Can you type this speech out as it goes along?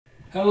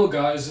Hello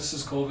guys, this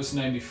is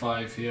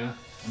Corvus95 here,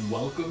 and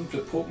welcome to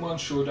Pokémon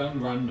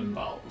Showdown Random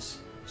battles.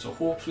 So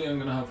hopefully I'm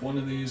going to have one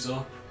of these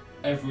up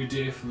every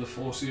day for the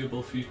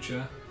foreseeable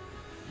future.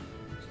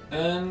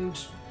 And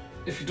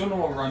if you don't know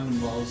what random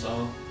battles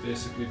are,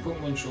 basically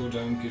Pokémon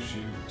Showdown gives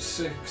you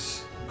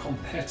 6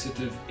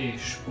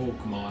 competitive-ish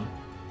Pokémon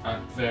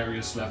at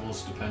various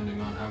levels depending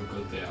on how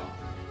good they are.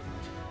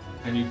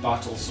 And you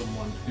battle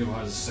someone who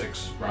has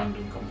 6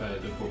 random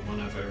competitive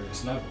Pokémon at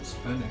various levels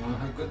depending on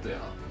how good they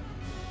are.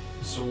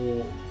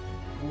 So,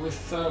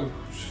 without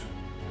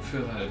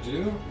further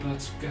ado,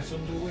 let's get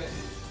underway.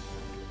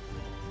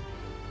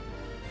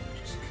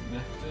 Just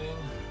connecting.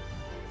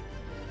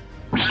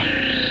 We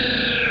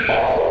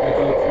got a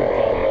cool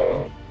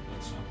ball.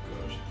 That's not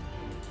good.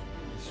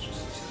 Let's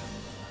just turn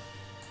the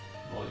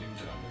volume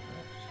down a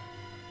bit.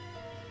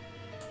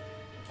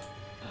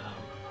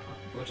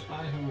 But I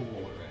have a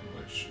Walrein,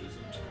 which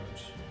isn't good.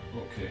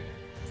 Okay.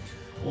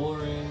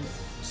 Walrein,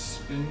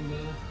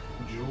 Spinda,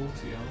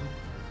 Jolteon.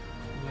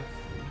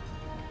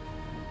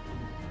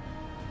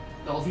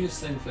 The obvious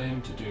thing for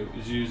him to do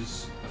is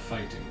use a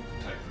fighting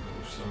type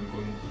move, so I'm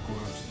going to go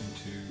out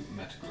into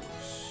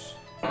Metagross.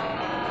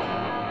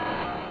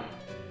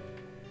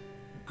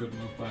 Good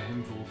move by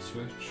him, Volt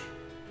Switch.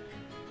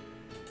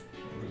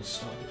 I'm going to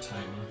start the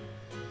timer.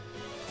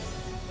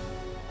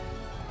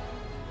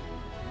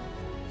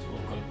 So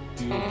we've got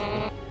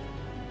Deal.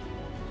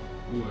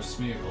 Ooh, a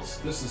Smeagol.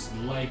 This is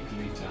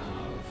likely to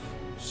have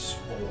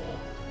Spore.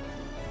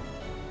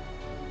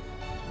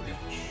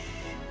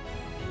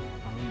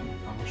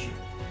 I wish it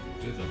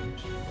didn't,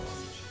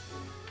 but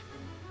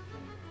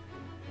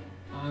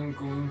I'm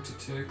going to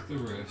take the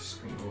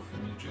risk and go for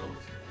an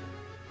agility.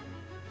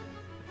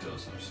 It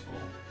does have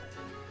Spore.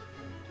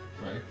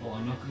 Right, well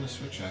I'm not going to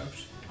switch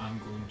out. I'm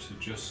going to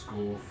just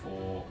go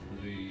for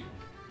the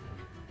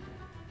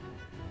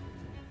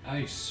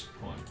Ice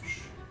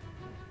Punch.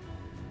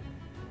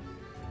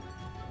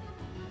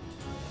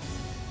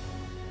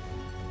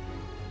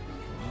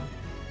 Come on.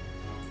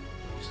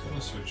 I'm just going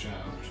to switch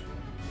out.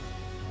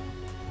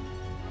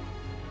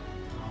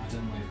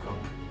 Didn't wake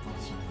up.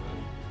 That's not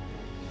good.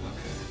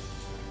 Okay.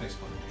 Ice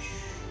Punch.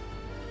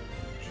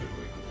 Should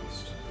wake up this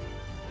time.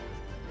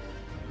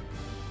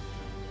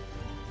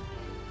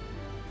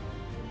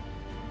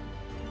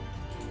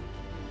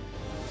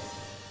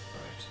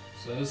 Right.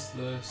 So there's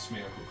the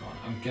Smeagol gone.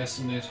 I'm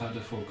guessing it had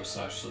a Focus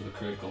Sash, so the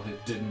critical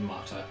hit didn't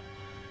matter.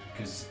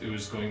 Because it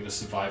was going to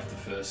survive the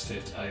first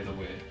hit either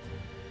way.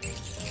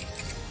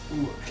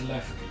 Ooh, a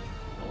Klefki.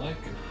 Well,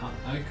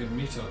 I can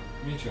Meteor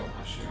Mash you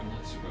and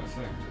that's super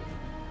effective.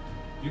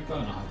 You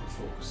better not have a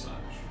Focus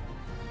Sash.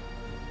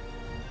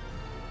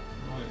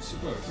 Right, it's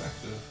super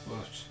effective,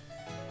 but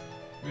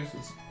wait,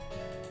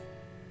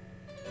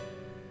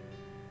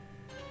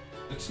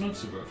 it's not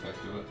super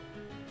effective.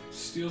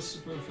 Steel's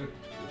super effective.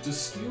 Does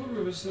Steel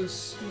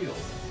resist Steel?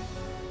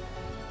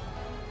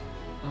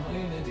 Am I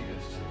an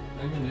idiot?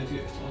 I'm an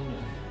idiot, aren't I?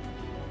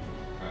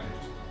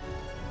 Right.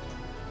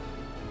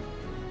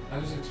 I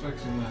was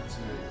expecting that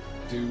to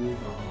do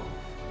over half.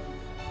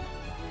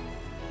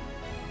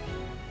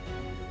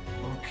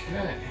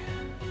 Okay.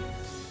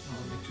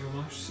 Meteor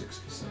Mash, 6%.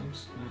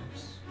 Nice.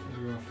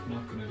 They're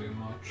not going to do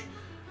much.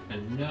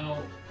 And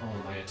now, oh,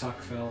 my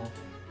attack fell.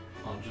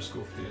 I'll just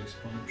go for the Ice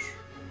Punch.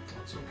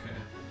 That's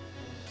okay.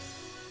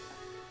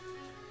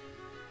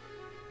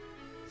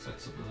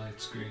 Sets up the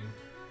light screen.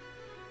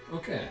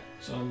 Okay,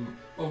 so I'm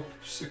up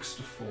 6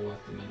 to 4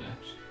 at the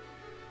minute.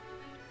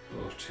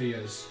 But he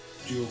has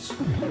dual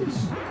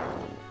screens.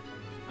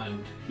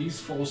 And he's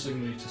forcing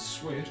me to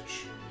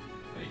switch.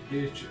 I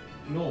hate you.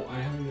 No, I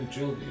have an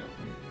agility up.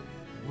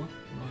 What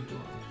am I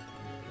doing?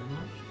 Am I?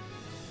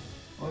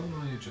 What am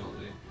I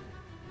agility?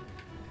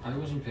 I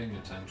wasn't paying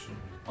attention.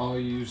 Oh, I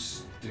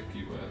used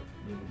Sticky Web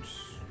and...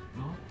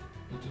 No?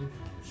 That didn't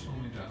slow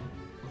me down.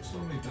 What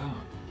slowed me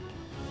down?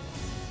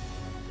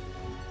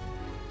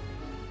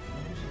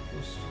 What was it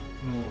supposed to...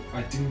 No,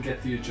 I didn't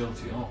get the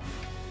agility off.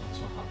 That's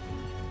what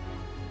happened.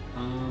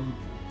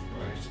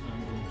 Right,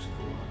 I'm going to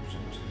go out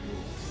into...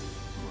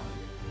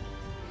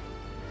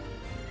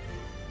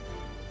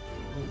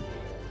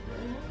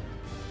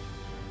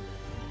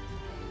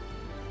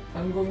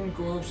 I'm going to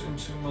go out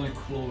into my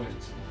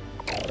Cloyster.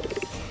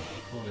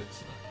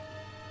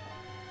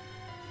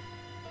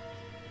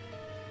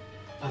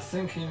 I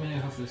think he may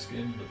have this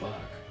game in the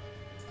bag,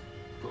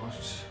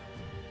 but...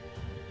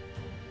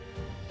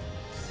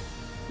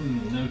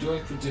 now do I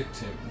predict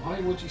him? Why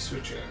would he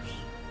switch out?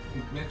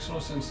 It makes no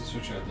sense to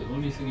switch out. The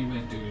only thing he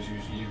might do is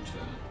use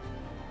U-turn.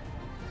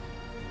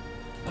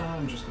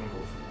 I'm just going to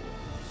go for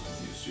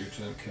use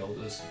U-turn, kill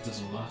this.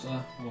 Doesn't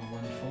matter what I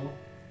went for.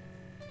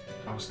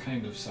 I was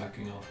kind of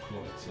sacking off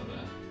Cloyster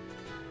there.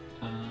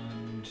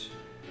 And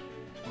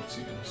what's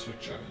he going to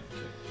switch out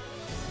into?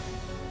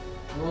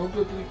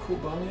 Probably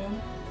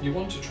Cobalion? You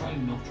want to try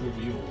and not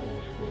reveal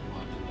all your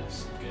Pokemon in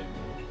this game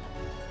mode.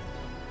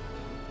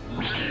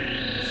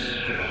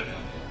 Cobalion,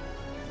 yeah.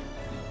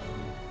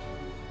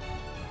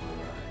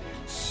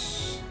 Right.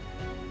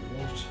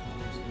 What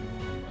has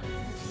been I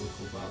think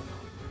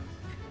Cobalion?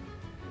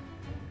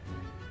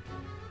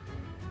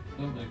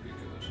 That might be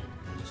good.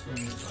 Let's go and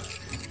use that.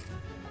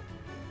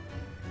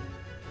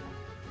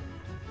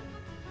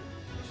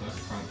 So that's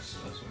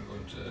Prankster, so I'm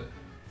going to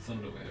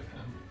Thunderwave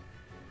him.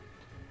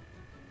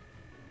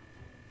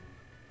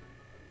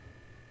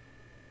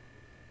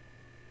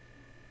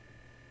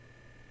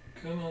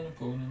 Come on,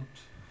 opponent.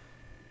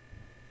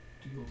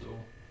 Dildo.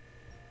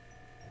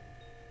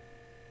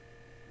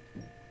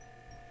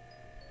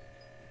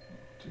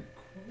 Do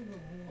quite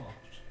a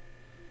lot.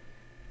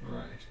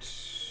 Right.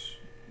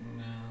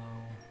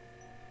 Now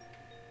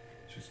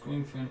she's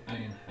going for an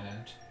Iron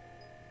Head.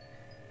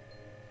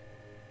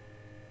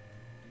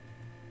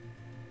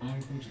 I'm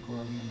going to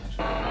grab an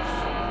Metagross.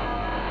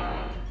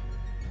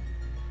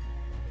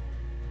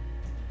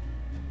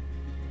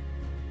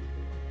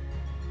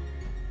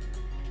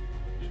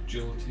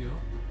 Agility up.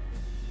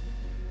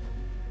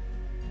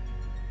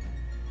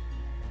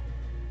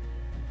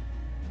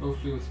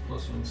 Hopefully with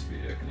 +1 speed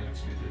I can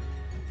outspeed it.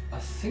 I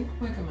think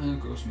Mega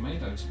Metagross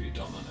might outspeed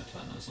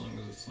Dominaton as long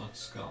as it's not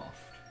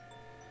scarfed.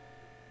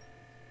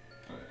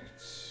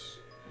 Right,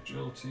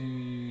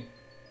 agility,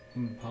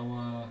 in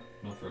power,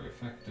 not very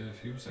effective.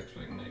 He was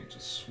expecting me to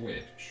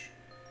switch.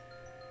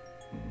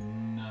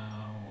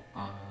 Now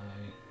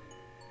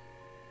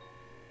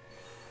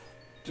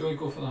do I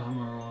go for the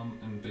Hammer Arm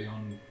and be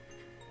on?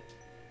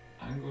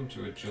 I'm going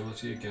to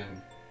agility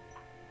again.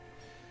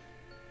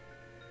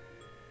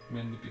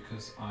 Mainly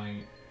because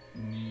I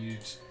need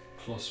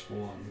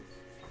 +1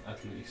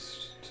 at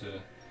least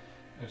to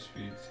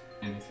outspeed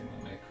anything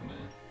that may come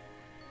in.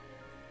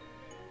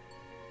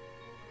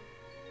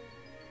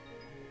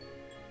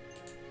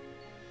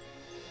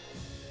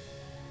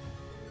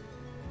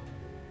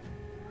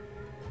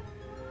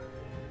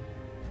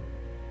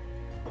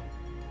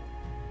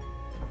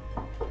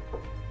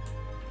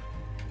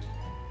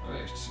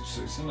 Right,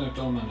 so it's in a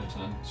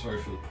Dominaton. Sorry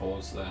for the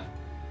pause there.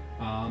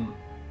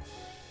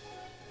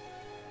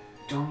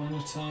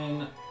 Dominaton,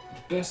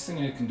 the best thing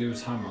I can do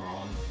is Hammer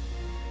On.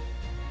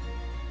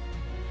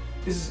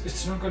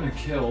 It's not going to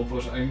kill,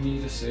 but I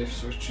need a safe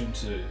switch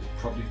into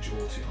probably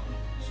Jolteon,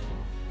 so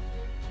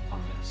I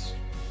missed.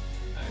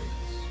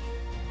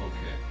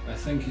 Okay, I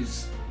think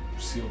he's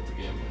sealed the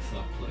game with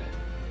that play.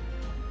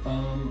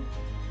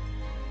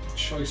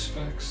 Choice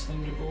Specs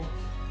Thunderbolt,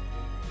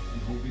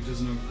 and hope he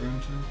doesn't have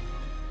ground type.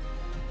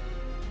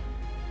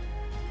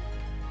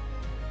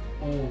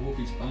 Oh, hope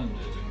he's banded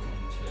and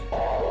ground type.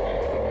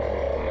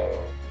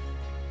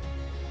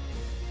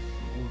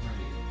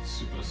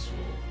 Super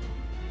slow.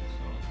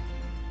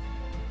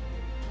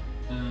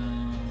 So.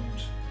 And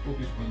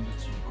Bobby's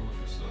bandits will go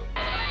for stuff.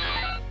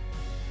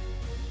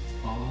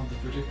 Oh, the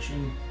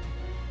prediction.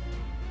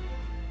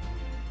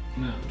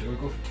 Now, do I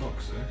go for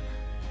Toxic?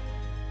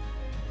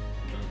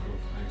 Or do I go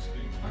for Ice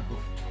Beam? I go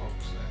for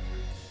Toxic.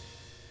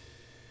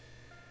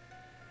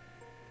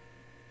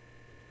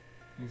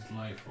 He's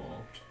Life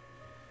Orbed.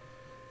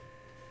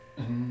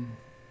 And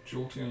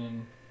Jolteon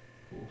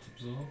Volt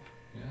Absorb.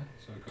 Yeah,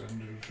 so I go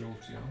into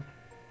Jolteon.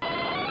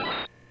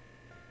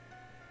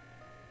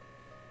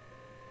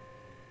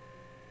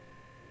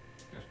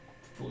 Get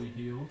fully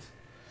healed.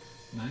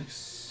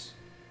 Nice.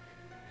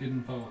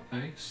 Hidden Power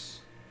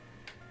Ice.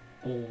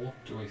 Or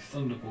do I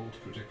Thunderbolt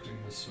predicting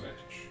the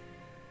switch?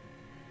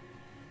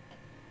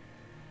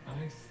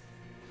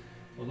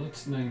 Well,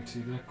 that's 90,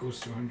 that goes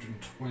to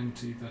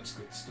 120, that's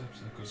good steps,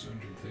 that goes to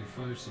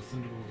 135, so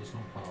Thunderbolt is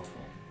not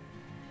powerful.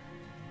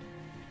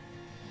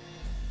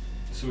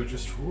 So I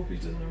just hope he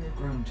doesn't have a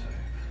ground type.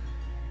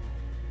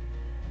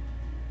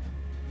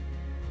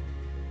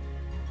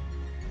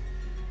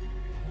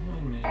 Come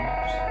on, man.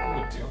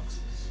 Oh,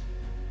 Deoxys.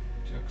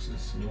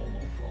 Deoxys,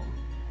 normal form.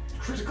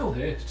 Critical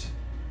hit!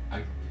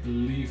 I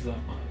believe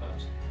that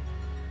mattered.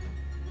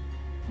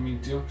 I mean,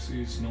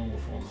 Deoxys' normal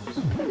form has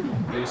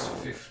base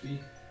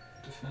 50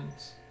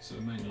 defense, so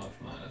it may not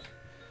have mattered.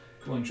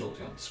 Come on,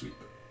 Jolteon, sweep.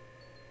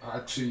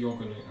 Actually, you're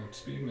going to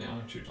outspeed me,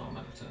 aren't you,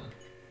 Dominaton?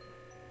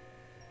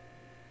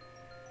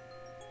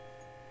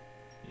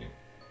 You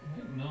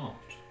might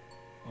not.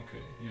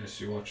 Okay, yes,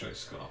 you watch I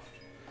scoffed.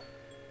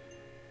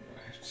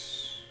 Right.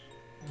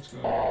 Let's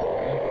go.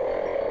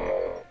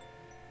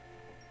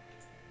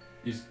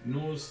 He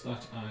knows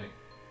that I'm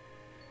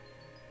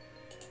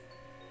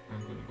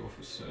going to go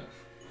for Surf,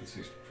 because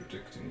he's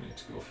predicting me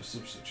to go for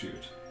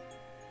Substitute.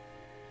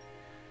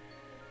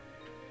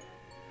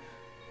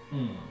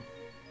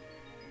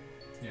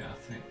 Yeah, I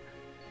think.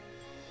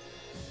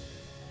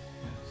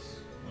 Yes,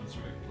 that's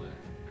the right play.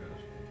 Good.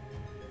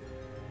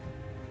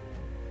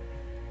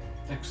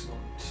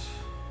 Excellent.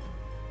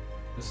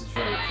 This is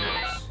very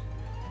close.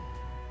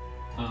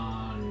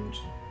 And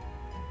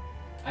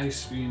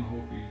Ice Beam,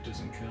 hope he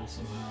doesn't kill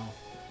somehow.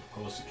 Of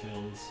course he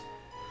kills.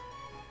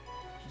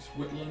 Just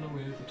whittling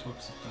away the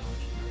toxic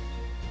damage.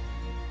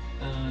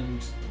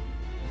 And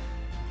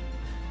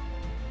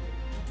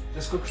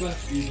let's go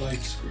Clefty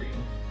Light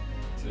Screen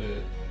to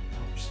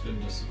help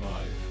Spinda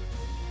survive.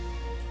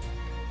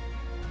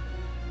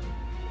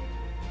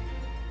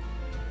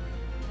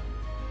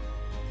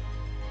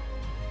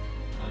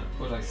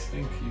 But I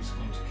think he's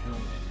going to kill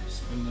me.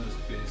 Spinda's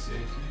base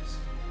 80s.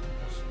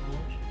 I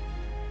suppose.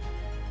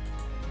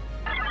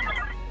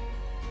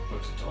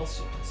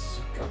 also has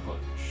Sucker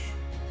Punch.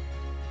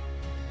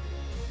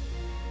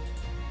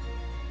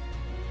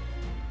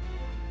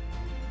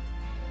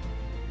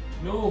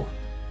 No!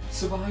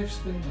 Survive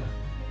Spinda!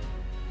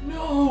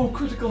 No!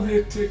 Critical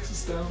hit takes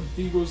us down.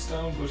 He goes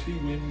down, but he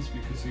wins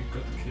because he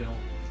got the kill.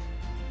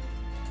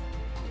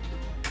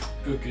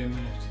 Good game,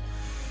 mate.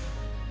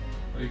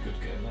 Very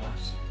good game,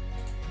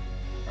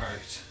 that.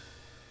 Alright.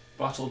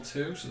 Battle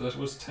 2, so that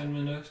was 10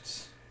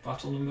 minutes.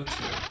 Battle number 2.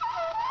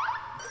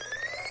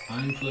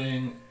 I'm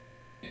playing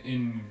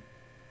in...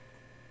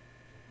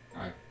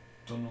 I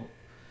don't know.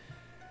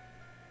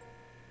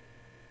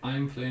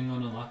 I'm playing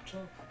on a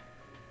laptop.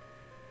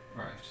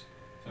 Right.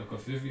 So I've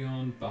got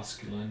Vivian,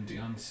 Basculin,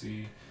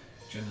 Diancie,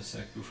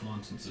 Genesect,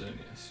 Boufflant and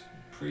Xerneas.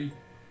 Pretty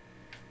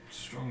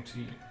strong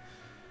team,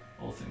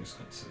 all things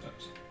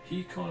considered.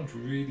 He can't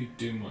really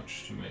do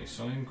much to me,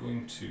 so I'm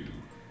going to...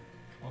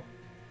 What?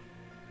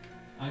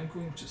 I'm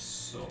going to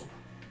sub.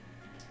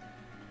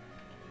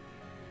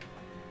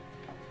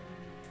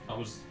 That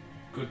was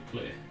good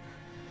play.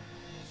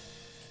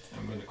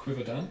 I'm going to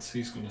Quiver Dance,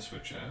 he's going to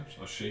switch out,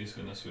 or she's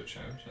going to switch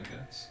out, I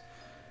guess.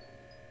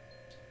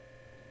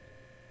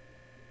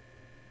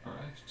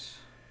 Alright.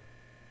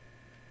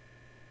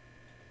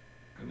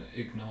 Gonna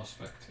ignore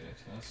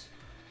spectators.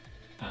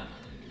 And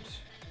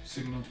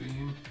Signal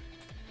Beam.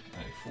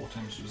 I 4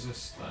 times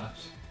resist that.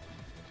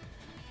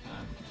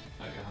 And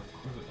I have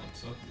Quiver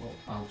Dance up. Well,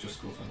 I'll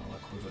just go for another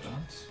Quiver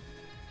Dance.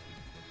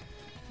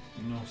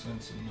 No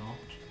sense in not.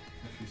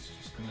 If he's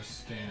just gonna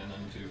stay in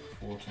and do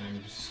 4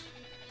 times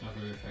not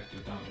very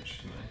effective damage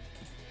to me.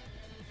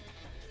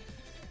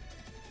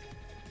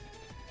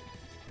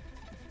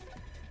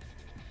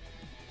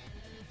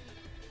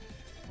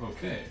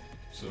 Okay,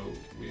 so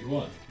we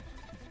won.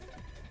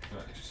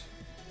 Right.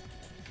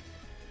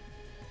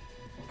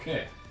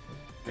 Okay,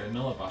 get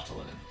another battle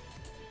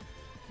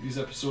in. These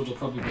episodes will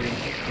probably be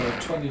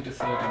about 20 to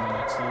 30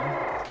 minutes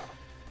long.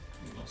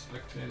 No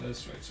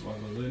spectators, right, so I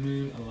have a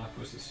Linoon, a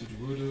Lapras, a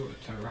Sudowoodo, a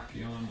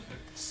Terrakion,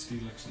 a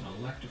Steelix and a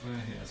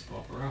Electivire. He has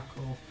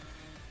Barbaracle.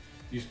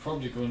 He's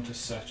probably going to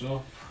set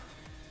up.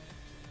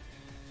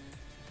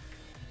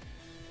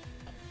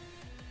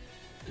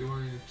 Do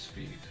I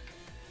outspeed?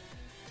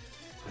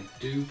 I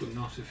do, but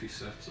not if he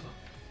sets up.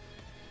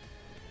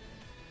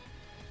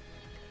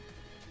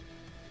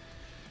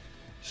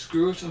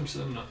 Screw it, I'm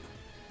setting up.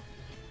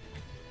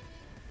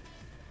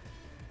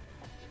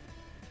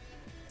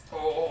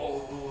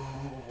 Oh!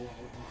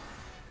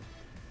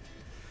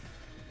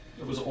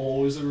 It was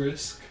always a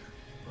risk,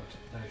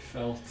 but I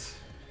felt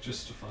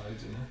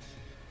justified in it.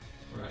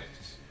 Right.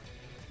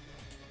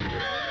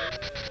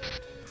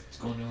 Let's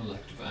go into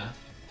Electivire.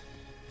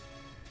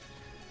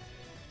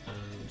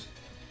 And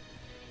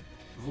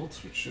Volt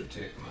Switch should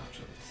take him out, I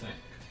would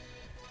think.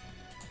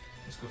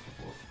 Let's go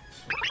for both.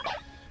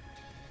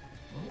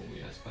 Oh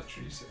yes,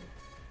 Patricio.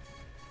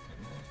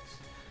 Nice.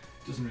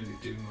 Doesn't really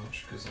do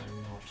much because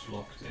I'm not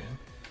locked in.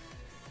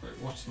 Right,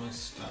 what's my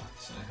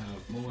stats? I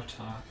have more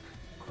attack,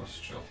 cross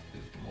chop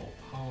is more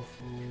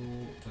powerful.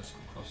 Let's go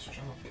cross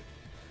chop.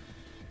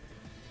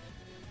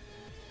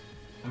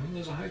 I mean,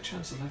 there's a high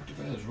chance that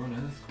Electivire's run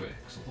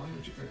Earthquake, so why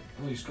would you...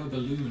 Oh, he's got a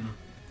balloon.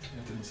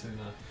 I didn't say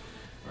that.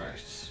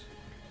 Right.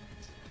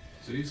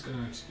 So he's going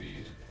to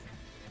outspeed.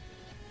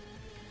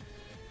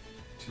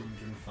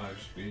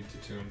 205 speed to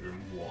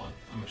 201.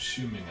 I'm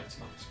assuming it's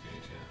max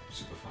speed, yeah.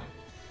 Super fine.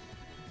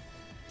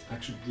 I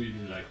actually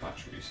really like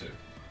battery, so...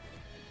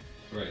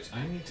 Right,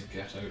 I need to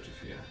get out of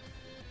here.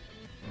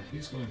 Oh,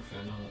 he's going for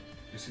another...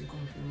 Is he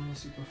going for another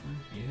super fine?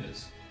 He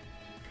is.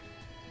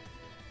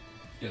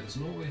 Yeah, there's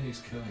no way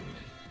he's killing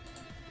me.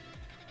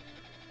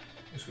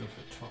 He's going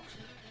for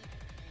Toxic.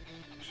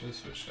 Should have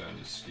switched down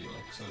to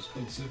Steelix, I was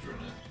considering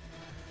it.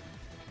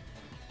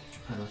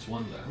 And that's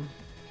one down.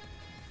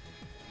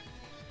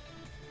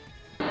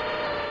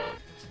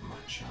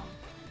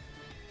 Machamp.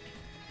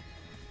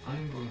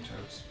 I'm going to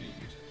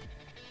outspeed.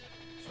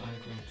 So I'm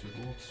going to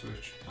Volt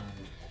Switch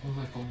and... Oh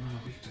my god,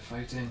 I'm weak to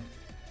fighting.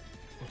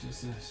 What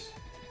is this?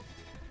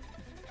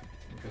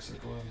 I guess I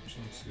go out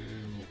into...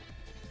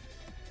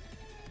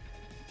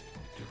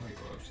 What do I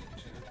go out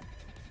into?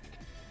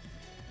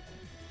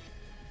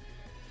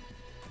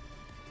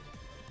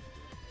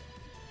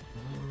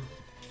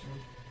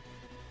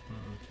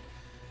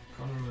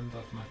 Can't remember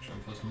if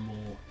Machamp has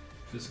more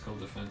physical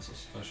defense or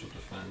special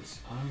defense.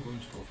 I'm going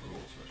to go for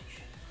Volt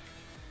Switch.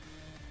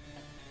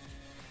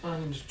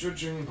 And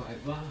judging by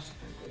that,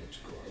 I'm going to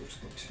go out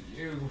into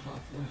you,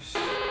 Lapras.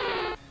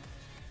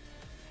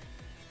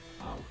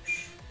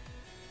 Ouch.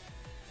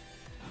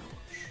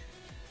 Ouch.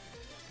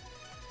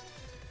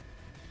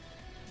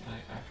 I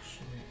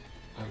actually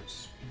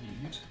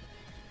outspeed,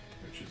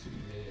 which is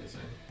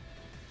amazing.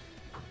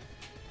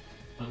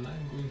 And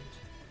I'm going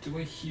to do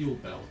a Heal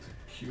Bell to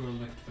cure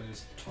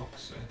Electivire's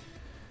Toxic,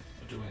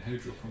 or do I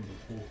Hydro Pump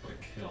and hope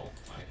I kill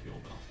by Heal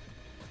Bell?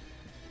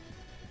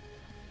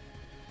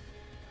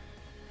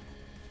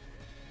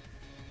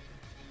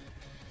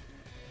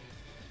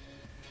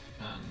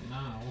 And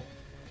now,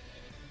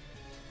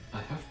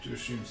 I have to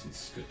assume since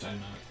it's got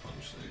Dynamic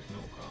Punch that there's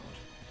no guard.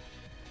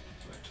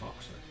 Very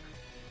toxic.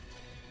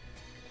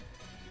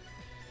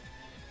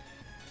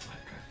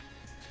 Okay.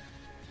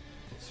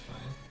 That's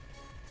fine.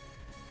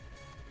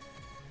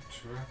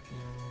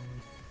 Terrakion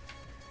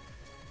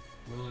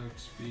will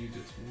outspeed,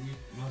 it's weak.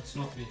 No, it's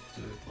not weak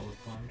to Bullet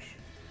Punch.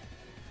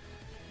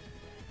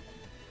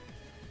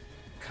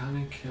 Can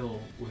I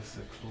kill with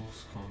a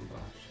close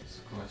combat? Is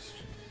the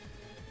question.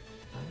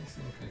 I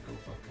think I go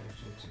back out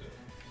into.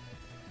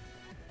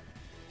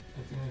 I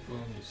think I go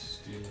into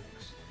Steelix.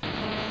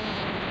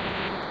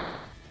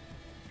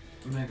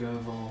 Mega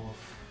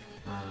Evolve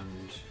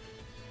and.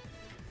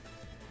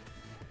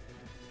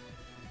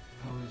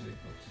 How is he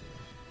got to?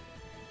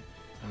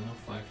 I'm not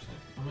 5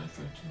 times. Am I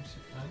 5 times?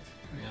 I think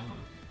I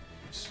am.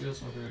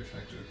 Steel's not very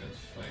effective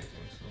against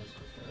fighting, so let's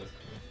go for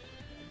Earthquake.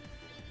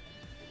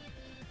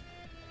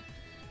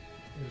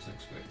 I was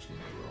expecting a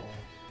roll.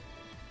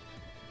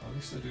 At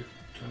least I do 25%.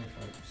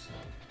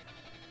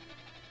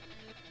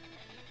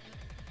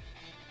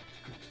 It's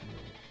good to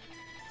know.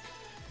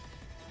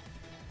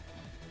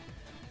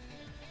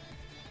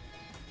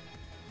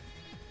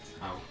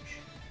 Ouch.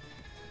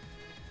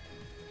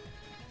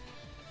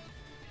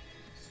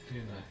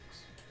 Steelix.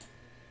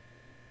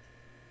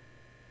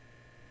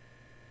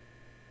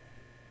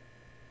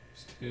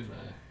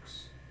 Steelix.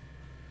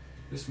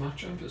 This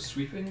matchup is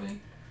sweeping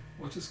me?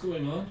 What is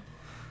going on?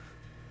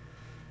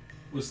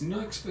 Was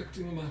not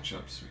expecting a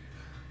matchup sweep.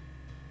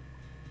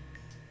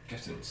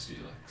 Get in,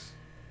 Steelix.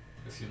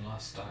 With your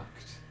last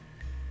act,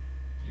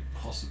 you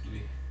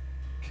possibly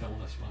kill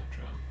this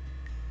matchup.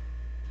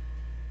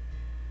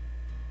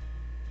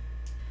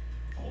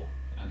 Or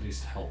at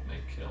least help me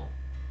kill.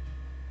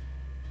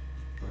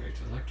 Right,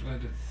 Electivire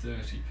did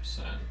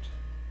 30%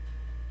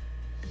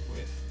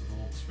 with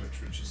Volt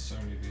Switch, which is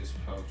 70 base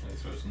power, when he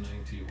throws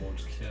 90,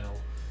 won't kill.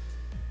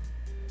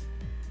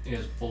 He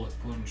has Bullet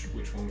Punch,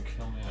 which won't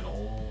kill me at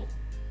all.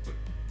 But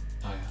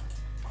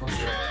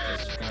Crossdraft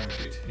is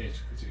guaranteed hit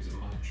because he's a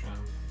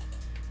Machamp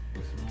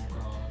with no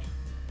guard.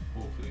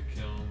 Hopefully it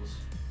kills.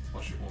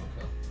 Watch, it won't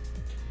kill.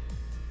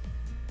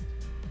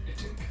 It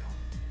didn't kill.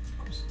 Of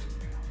course it didn't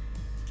kill.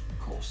 Of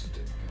course it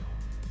didn't kill.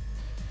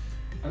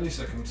 At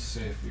least I can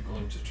safely go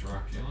into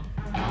Terrakion.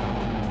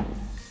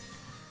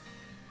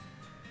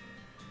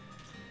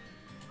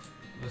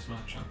 This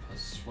Machamp has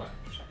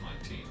swept my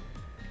team.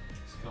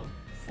 He's killed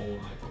 4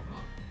 of my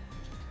Pokemon.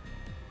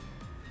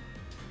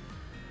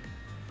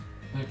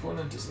 My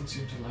opponent doesn't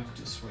seem to like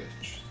to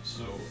switch,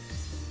 so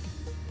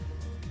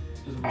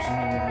there was no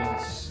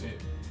else.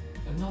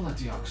 Another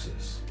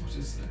Deoxys. What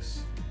is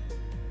this?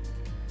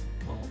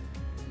 Well,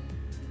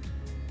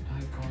 I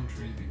can't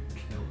really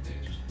kill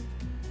it.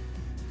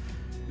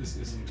 This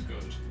isn't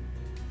good.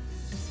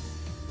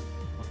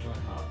 What do I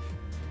have?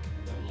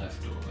 The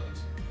leftovers.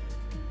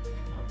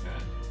 Okay.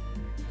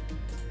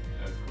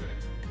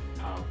 Earthquake.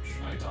 Ouch,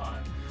 I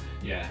die.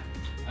 Yeah,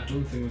 I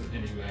don't think there's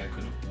any way I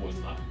could have won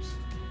that.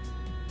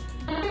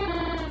 I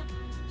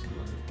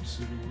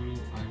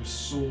was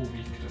so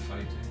weak to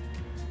fighting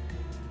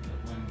that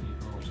when he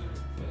brought out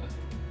the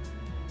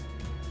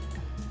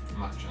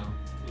Machamp,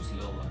 there was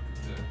little I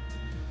could do.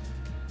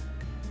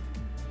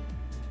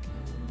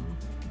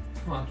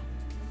 Come on.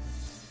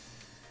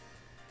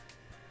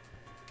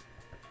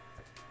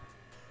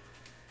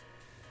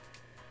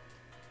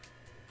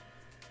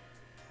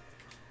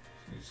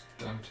 So he's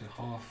down to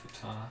half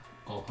attack,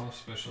 or half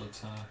special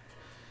attack.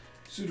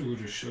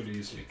 Sudowoodo should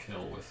easily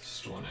kill with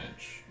Stone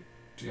Edge.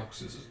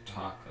 Deoxys'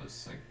 attack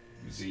has like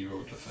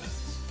 0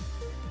 defense,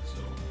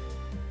 so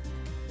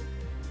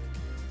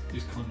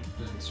he's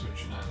confident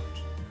switching out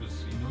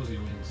because he knows he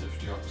wins if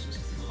Deoxys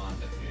can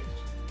land a hit.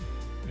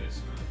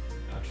 Basically,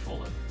 at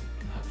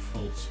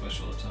full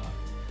special attack.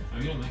 I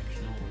mean, I might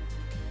kill.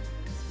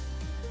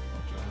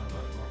 What do I have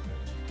that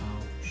rocket?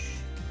 Ouch.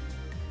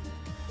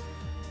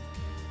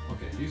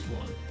 Okay, he's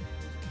won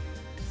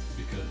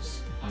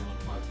because I'm on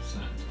 5%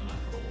 and I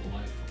have a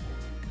life.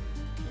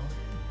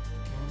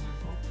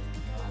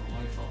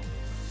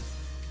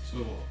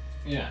 So,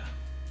 yeah,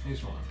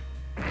 he's won.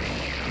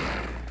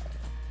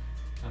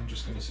 I'm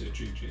just going to say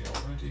GG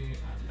already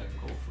and then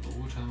go for the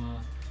Woodhammer.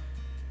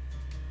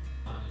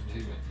 And he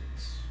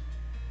wins.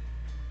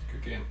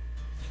 Good game.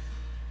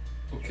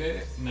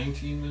 Okay,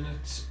 19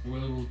 minutes.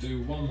 We'll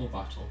do one more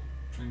battle.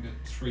 Try and get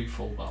 3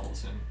 full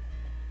battles in.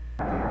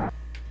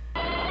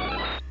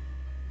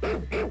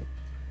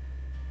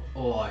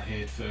 Oh, I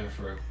hate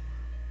Furfru.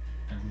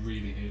 I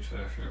really hate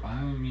Furfru. I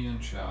am a Mian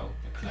Chao,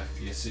 a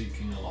Collectia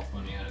seeking a lot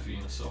money out of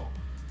Venusaur,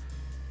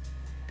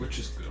 which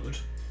is good.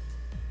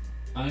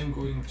 I'm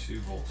going to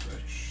Volt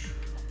Switch.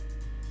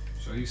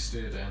 So he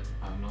stayed in.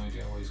 I have no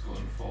idea what he's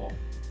going for.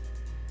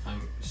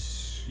 I'm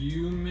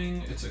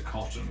assuming it's a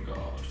Cotton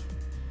Guard,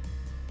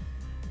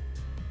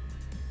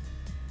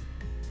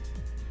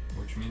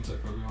 which means I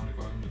probably want to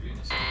go out into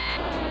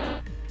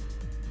Venusaur.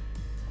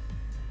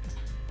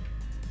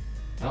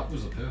 That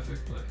was a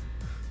perfect play.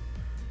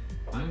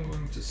 I'm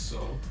going to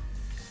sub.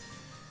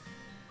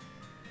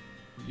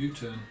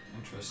 U-turn,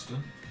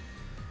 interesting.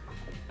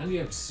 And he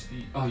had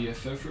speed. Oh yeah,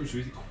 Furfru is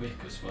really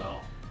quick as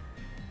well,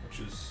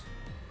 which is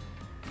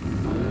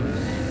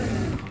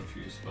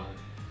confused by.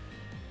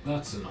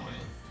 That's annoying,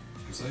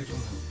 because I don't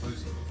have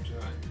poison move, do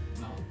I?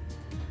 No.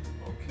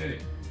 Okay.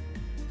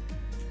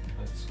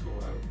 Let's go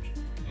out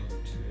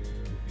into...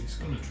 He's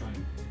going to try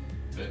and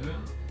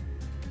burn.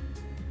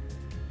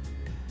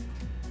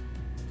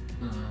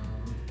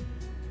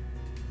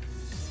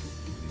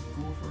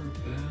 Go for a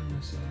burn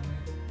necessarily?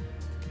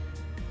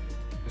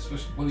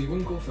 Especially, well, he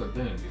wouldn't go for a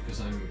burn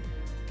because I'm...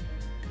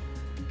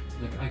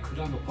 Like, I could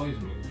have a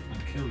poison move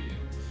and kill you.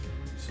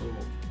 So,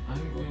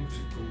 I'm going to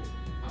go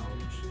out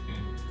into...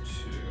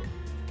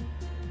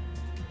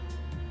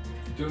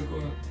 Do I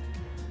go...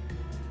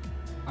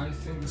 I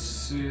think the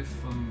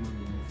safer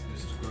move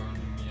is to go on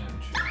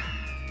Mianchi.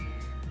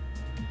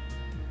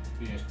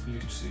 Yeah,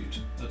 Leech Seed.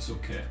 That's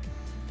okay.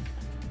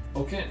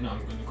 Okay, now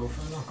I'm going to go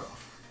for a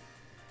knockoff.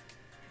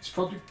 He's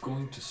probably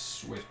going to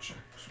switch,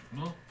 actually.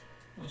 No?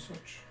 No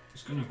switch.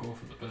 He's going to go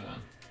for the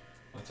burn.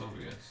 That's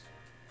obvious.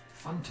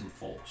 Phantom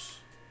Force.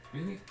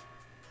 Really?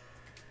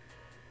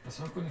 That's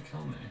not going to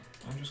kill me.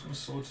 I'm just going to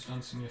Swords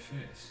Dance in your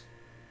face.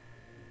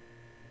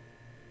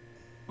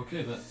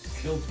 Okay, that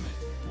killed me.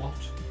 What?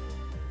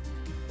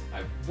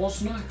 I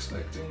was not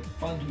expecting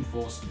Phantom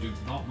Force to do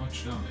that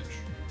much damage.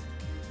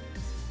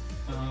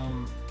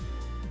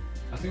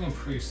 I think I'm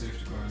pretty safe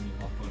to go around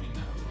the Hot Bunny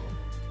now, though.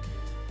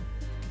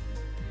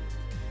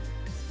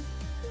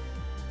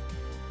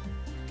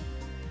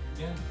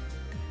 Yeah.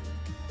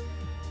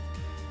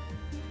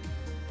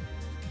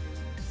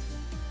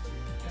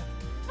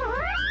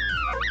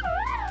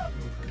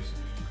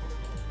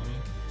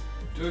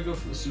 Do I go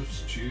for the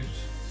substitute?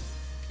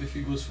 If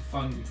he goes for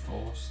Phantom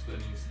Force, then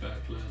he's a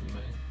better player than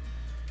me.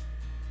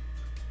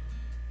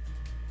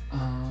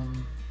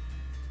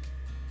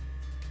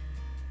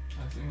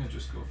 I think I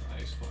just go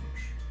for Ice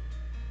Punch.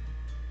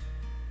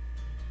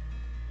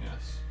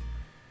 Yes.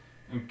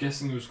 I'm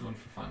guessing he was going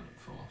for Phantom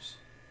Force.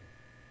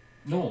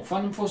 No,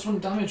 Phantom Force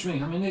wouldn't damage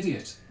me. I'm an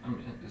idiot.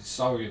 I'm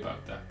sorry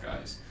about that,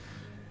 guys.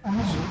 I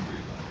should have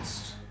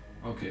realised.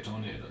 Okay,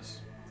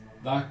 Tornadoes.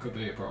 That could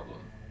be a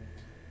problem.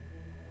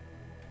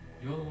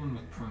 You're the one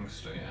with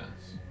Prankster,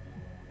 yes.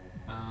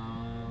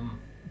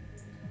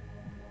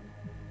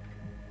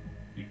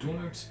 You don't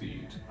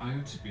outspeed. I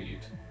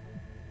outspeed.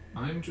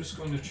 I'm just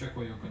going to check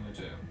what you're going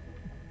to do.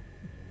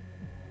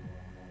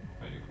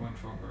 Right, you're going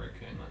for a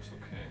Hurricane, that's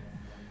okay.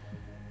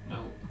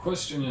 Now, the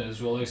question is,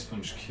 will Ice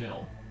Punch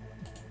kill?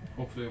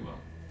 Hopefully it will.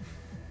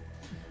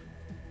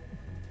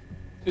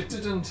 It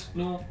didn't!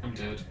 No, I'm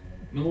dead.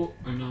 No,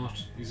 I'm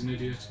not. He's an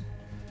idiot.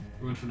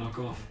 We went for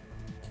knockoff.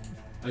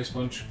 Ice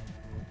Punch.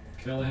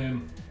 Kill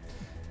him.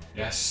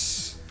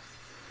 Yes!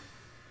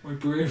 My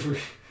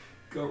bravery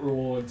got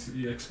rewards.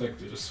 He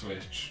expected a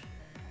switch.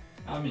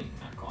 I mean,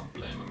 I can't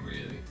blame him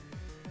really.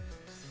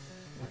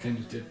 I kind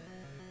of did.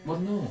 Well,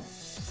 no.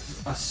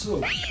 I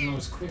subbed and I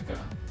was quicker.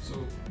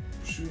 So,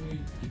 surely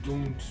you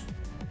don't.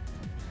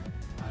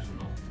 I don't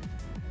know.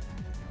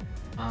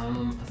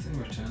 I think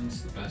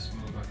Return's the best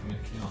move I can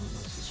make here on.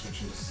 That's to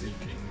switch into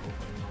Seeking and go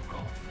for a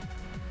knockoff.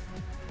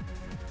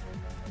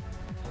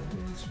 I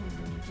think that's what I'm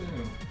going to do.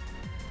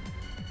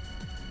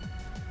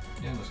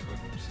 Yeah, let's go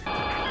ahead and Seeking.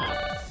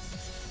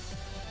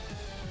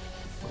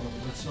 Oh,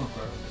 let's not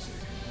grab the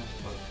Seeking. That's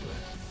a bad play.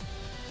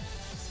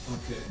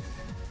 Okay.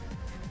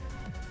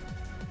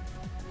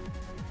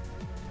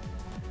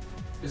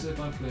 Is it a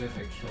bad play if I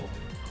kill him?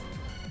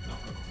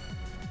 Knockoff.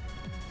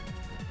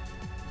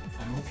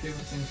 I'm okay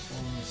with things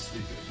falling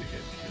asleep if they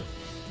get killed.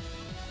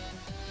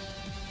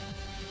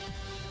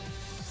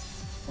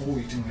 Oh,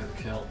 he didn't get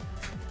the kill.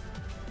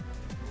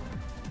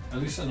 At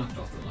least I knocked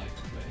off the light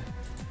play.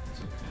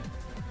 It's okay.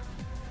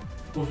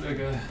 Hopefully I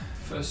get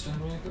first turn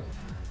wake up.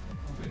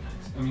 That'll be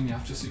nice. I mean, you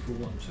have to see for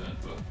one turn,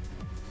 but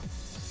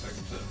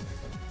second turn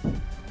wake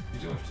up. You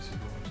do have to see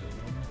for one turn,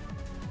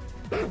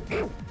 don't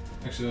you?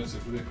 Actually, that's a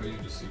really quick. You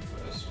just see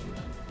first and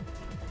then.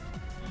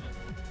 Yeah.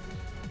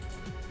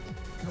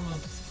 Come on.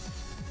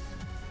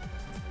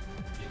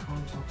 You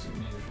can't toxic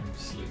me from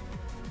sleep.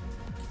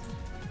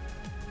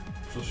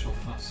 Plus you're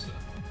faster,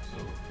 so.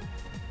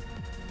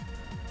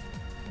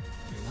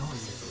 Now I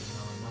get those,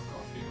 now I knock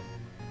off you.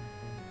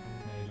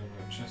 Now you don't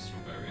have Chesto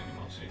Berry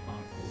anymore, so you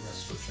can't go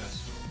Resto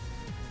Chesto.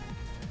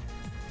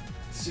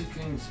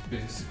 Seeking's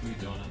basically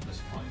done at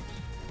this point.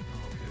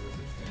 I'm okay with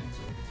it failing,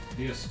 so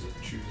he has to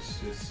choose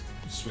his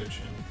switch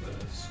in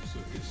first, so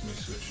it gives me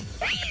switch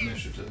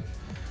initiative.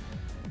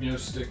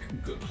 Meowstick,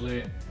 good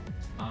play.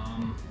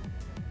 I'm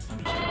just going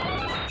to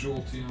put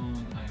Jolteon.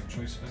 I have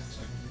Choice Specs,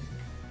 I believe.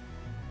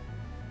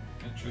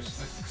 Yeah, Choice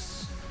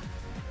Specs.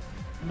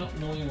 Not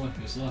knowing what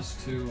his last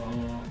two are,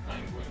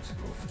 I'm going to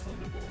go for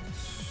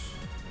Thunderbolts.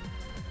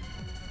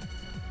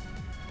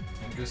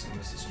 I'm guessing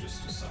this is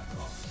just a sack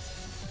off.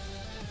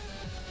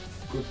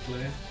 Good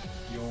play,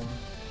 Yawn.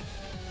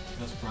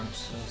 That's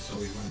Prankster, so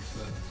he went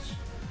first.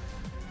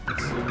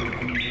 So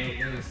I'm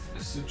there with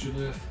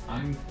Acidulif. I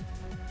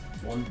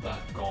want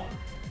that gone.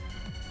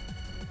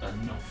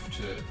 Enough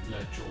to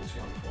let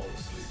Jolteon fall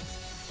asleep.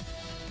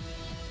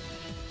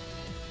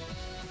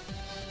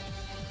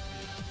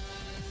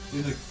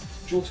 See, like,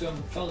 Jolteon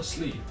fell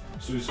asleep,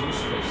 so he's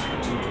useless for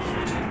 2 to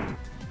 3.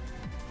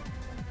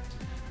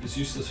 is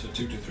useless for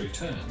 2 to 3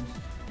 turns.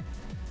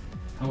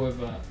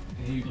 However,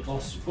 he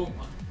lost a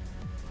Pokemon.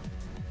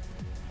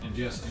 And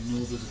yes, I know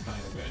there's a guy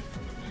right in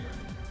front of me right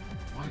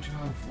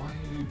now. Why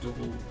are you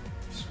double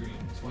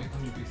screens? Why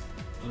can't you be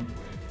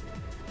underway?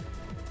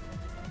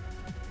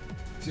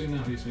 See,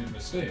 now he's made a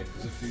mistake,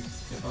 because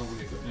if I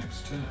wake up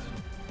next turn, I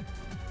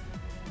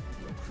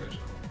go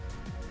critical.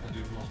 I do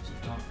lots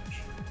of damage.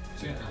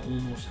 See, I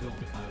almost killed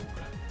the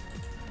Kyogre.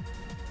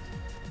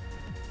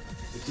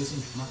 It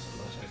doesn't matter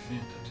that I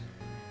fainted.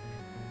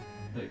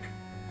 Like,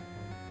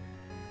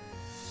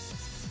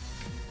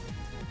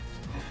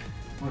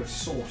 well, it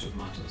sort of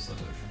matters that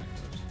I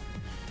fainted.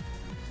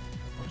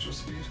 What's your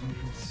speed?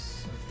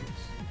 107.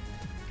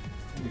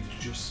 Oh, you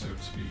just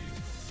outspeed.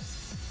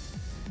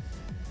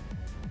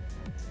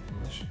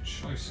 Unless you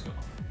choice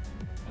scarf,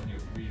 and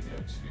you're really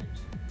outspeed.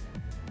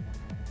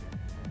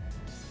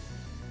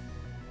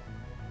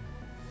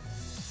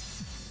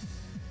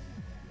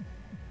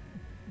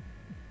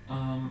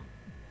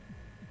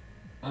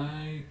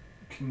 I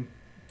can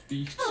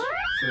beat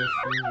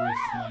Furfrou with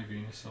my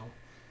Venusaur.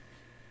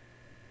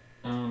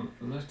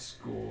 Let's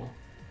go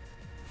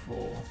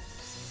for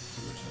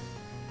the return.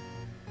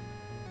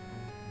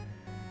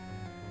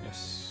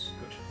 Yes,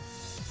 good.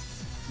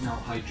 Now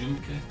high jump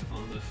kick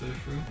on the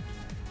Furfrou.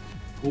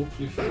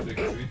 Hopefully for the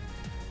victory.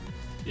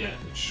 Yeah,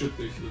 it should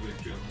be for the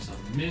victory unless I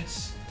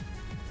miss.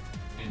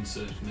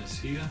 Insert miss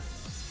here.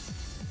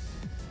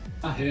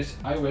 I hit,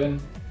 I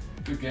win.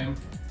 Good game.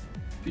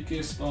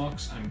 PK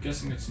Sparks, I'm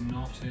guessing it's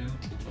not him,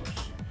 but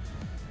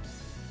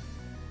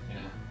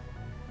yeah.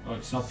 Oh,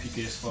 it's not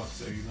PK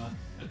Sparks either,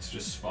 it's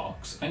just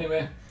Sparks.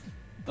 Anyway,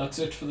 that's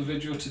it for the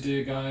video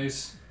today,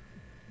 guys.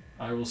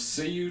 I will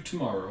see you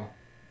tomorrow.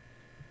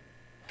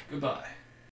 Goodbye.